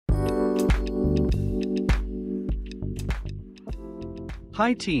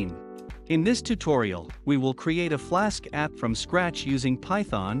Hi team! In this tutorial, we will create a Flask app from scratch using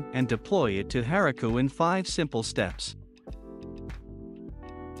Python and deploy it to Heroku in 5 simple steps.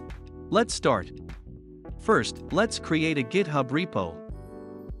 Let's start. First, let's create a GitHub repo.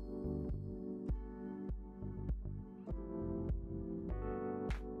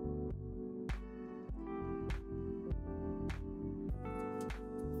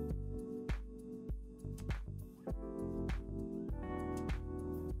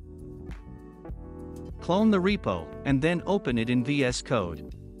 Clone the repo, and then open it in VS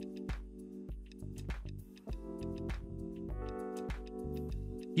Code.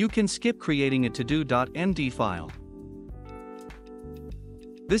 You can skip creating a to-do.md file.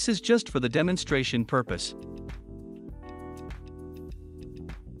 This is just for the demonstration purpose.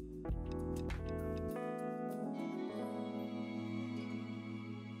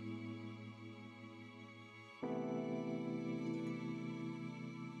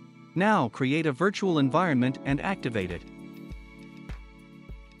 Now create a virtual environment and activate it.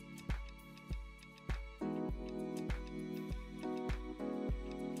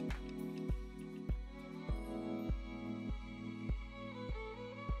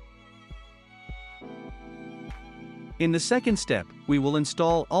 In the second step, we will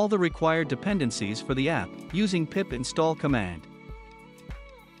install all the required dependencies for the app using pip install command.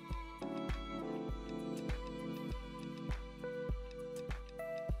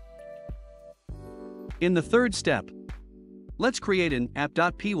 In the third step, let's create an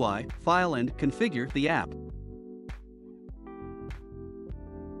app.py file and configure the app.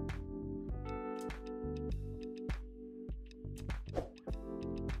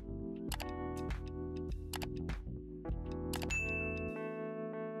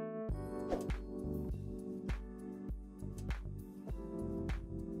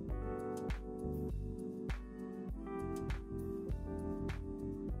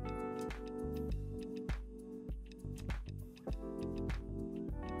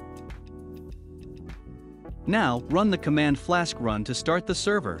 Now, run the command flask run to start the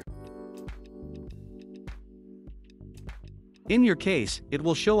server. In your case, it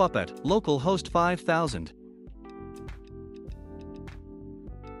will show up at localhost 5000.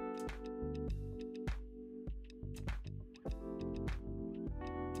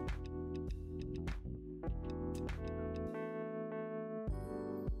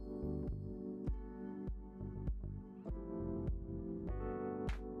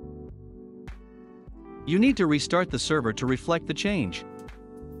 You need to restart the server to reflect the change.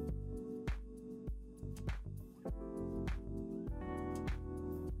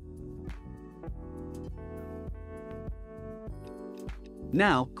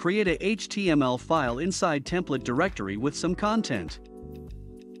 Now, create a HTML file inside template directory with some content.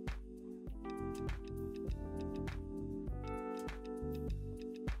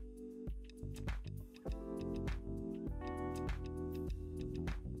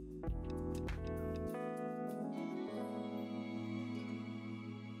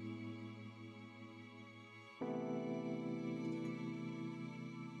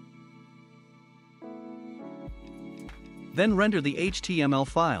 Then render the HTML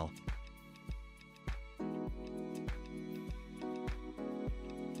file.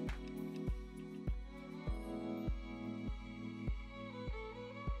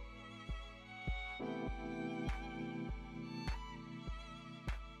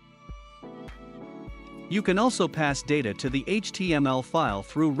 You can also pass data to the HTML file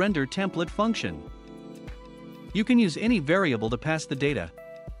through render template function. You can use any variable to pass the data.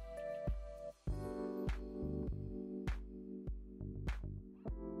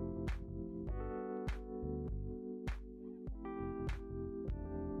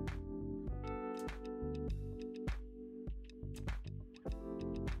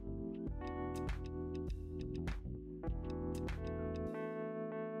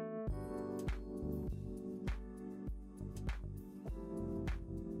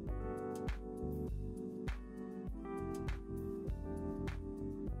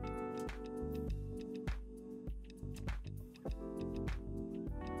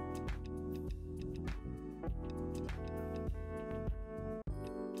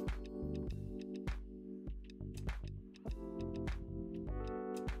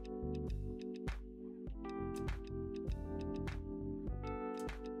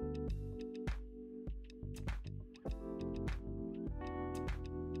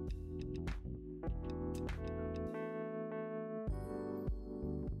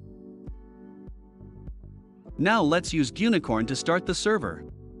 Now let's use Unicorn to start the server.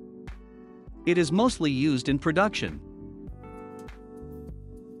 It is mostly used in production.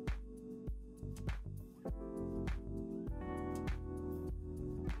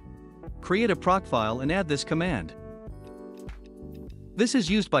 create a proc file and add this command. This is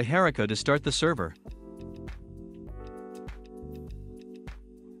used by Heroku to start the server.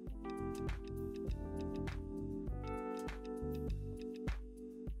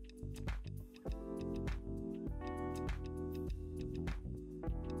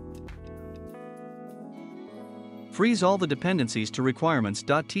 Freeze all the dependencies to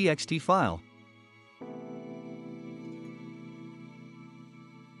requirements.txt file.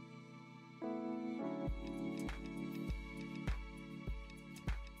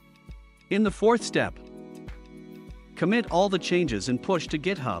 In the fourth step, commit all the changes and push to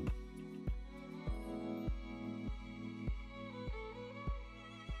GitHub.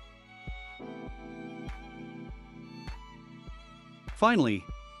 Finally,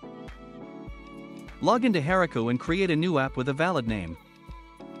 log into Heroku and create a new app with a valid name.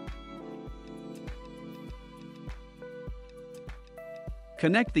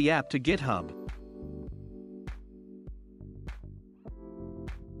 Connect the app to GitHub.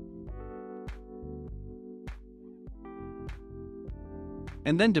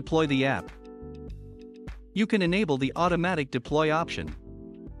 And then deploy the app. You can enable the automatic deploy option.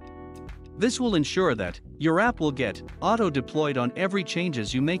 This will ensure that your app will get auto-deployed on every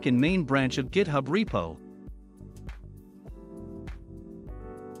changes you make in main branch of GitHub repo.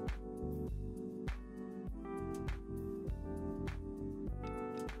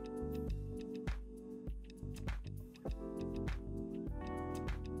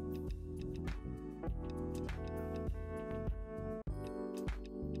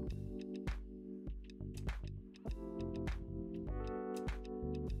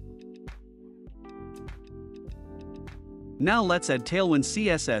 Now let's add Tailwind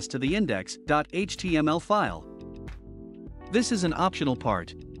CSS to the index.html file. This is an optional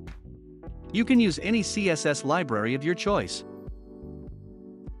part. You can use any CSS library of your choice.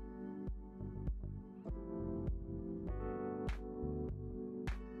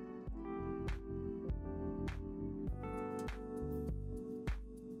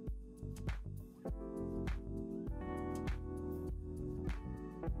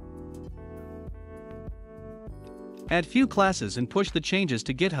 Add few classes and push the changes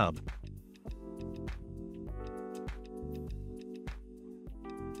to GitHub.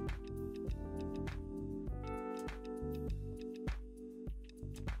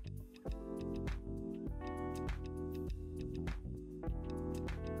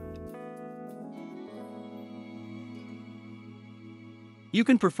 You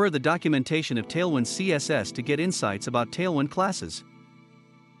can prefer the documentation of Tailwind CSS to get insights about Tailwind classes.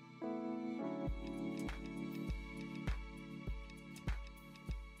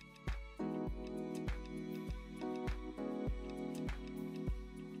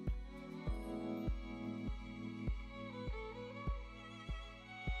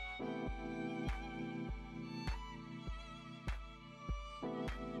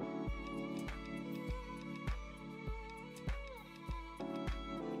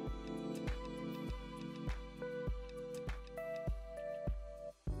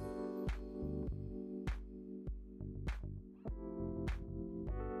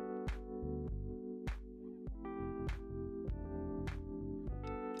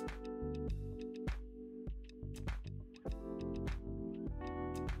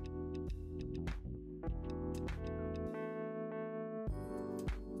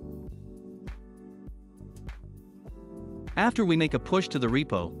 After we make a push to the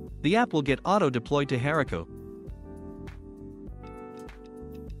repo, the app will get auto-deployed to Heroku.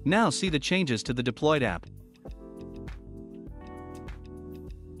 Now see the changes to the deployed app.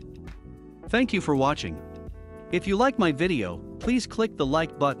 Thank you for watching. If you like my video, please click the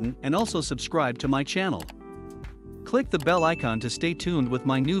like button and also subscribe to my channel. Click the bell icon to stay tuned with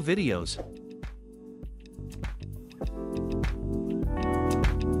my new videos.